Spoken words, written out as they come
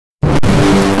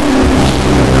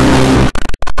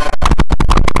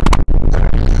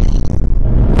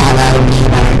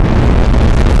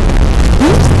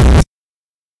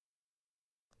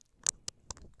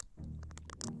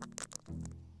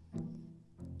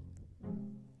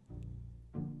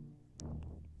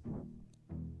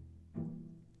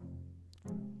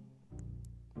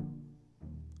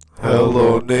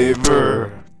Hello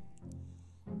neighbor,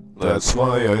 that's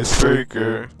my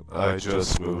icebreaker. I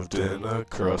just moved in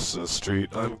across the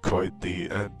street, I'm quite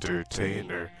the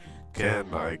entertainer.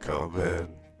 Can I come in?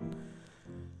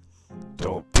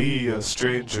 Don't be a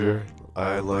stranger,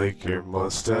 I like your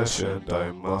mustache and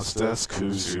I must ask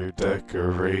who's your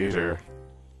decorator.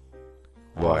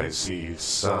 Why is he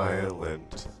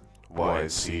silent? Why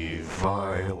is he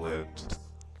violent?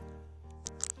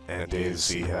 And is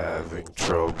he having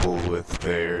trouble with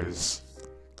bears?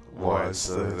 Why's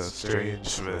the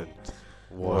estrangement?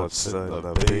 What's in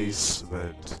the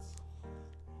basement?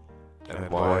 And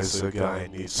why's the guy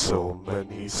need so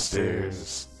many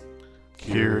stairs?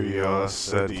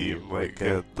 Curiosity might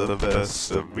get the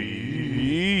best of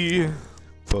me,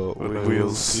 but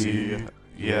we'll see.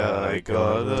 Yeah, I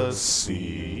gotta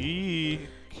see.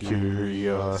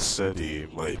 Curiosity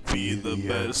might be the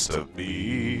best of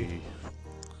me,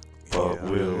 but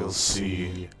we'll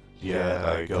see. Yeah,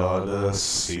 I gotta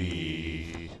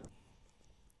see.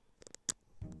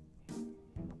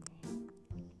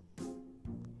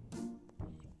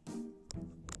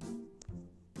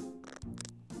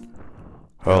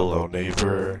 Hello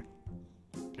neighbor,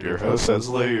 your house has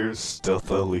layers,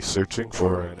 stealthily searching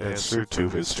for an answer to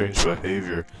his strange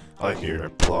behavior. I hear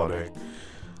him plotting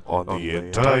on the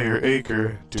entire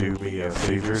acre. Do me a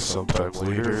favor, sometime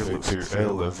later fix your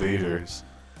elevators.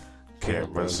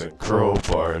 Cameras and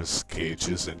crowbars,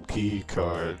 cages and key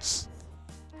cards.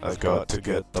 I've got to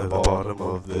get the bottom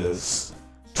of this.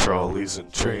 Trolleys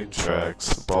and train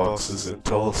tracks, boxes and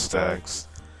tall stacks.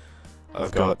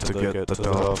 I've got to get the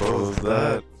top of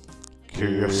that.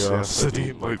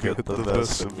 Curiosity might get the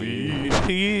best of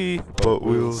me, but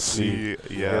we'll see.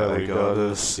 Yeah, I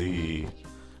gotta see.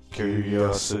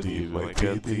 Curiosity might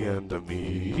get the end of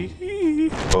me,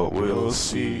 but we'll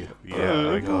see. Yeah,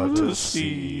 I gotta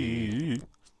see.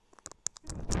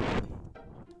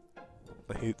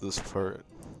 I hate this part.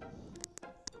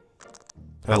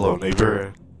 Hello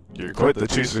neighbor, you're quite the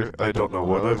chaser. I don't know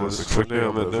what I was expecting.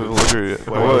 I'm in the military.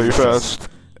 Wow, you're fast.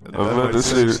 I'm meant to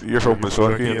say your home is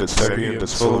wacky and it's tacky and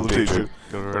it's full of danger.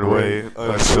 Run away,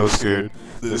 I'm so scared.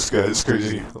 This guy's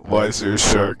crazy. Why is there a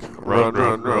shark? Run,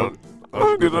 run, run.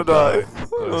 I'm gonna die.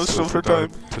 No, still for time.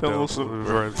 Tell some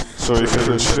rhymes. Sorry for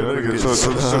the shenanigans.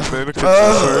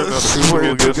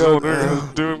 Swear to God,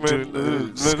 doing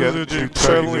my scavenging,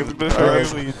 traveling the bit.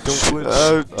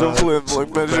 Don't blend like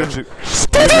magic.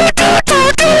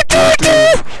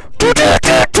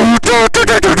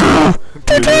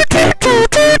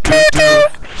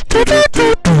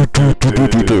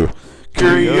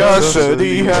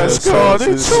 Curiosity has caught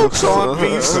its hooks on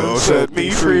me, so set me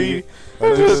free.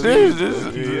 Here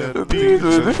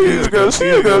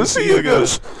it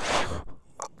goes.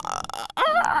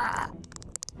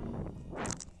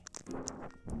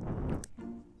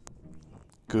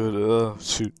 Good,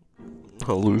 shoot.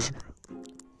 A loser.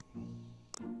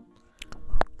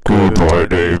 Goodbye,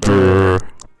 neighbor.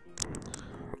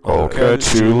 I'll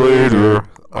catch you later.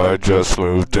 I just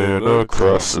moved in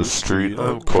across the street.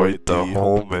 I'm quite the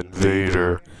home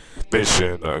invader.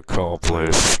 Mission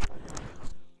accomplished.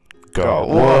 Got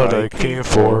what I came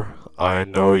for. I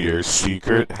know your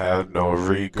secret. Have no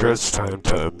regrets. Time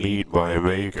to meet my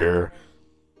maker.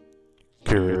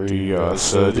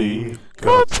 Curiosity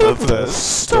got the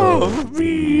best of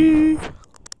me.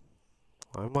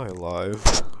 Why am I alive?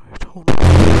 I don't know.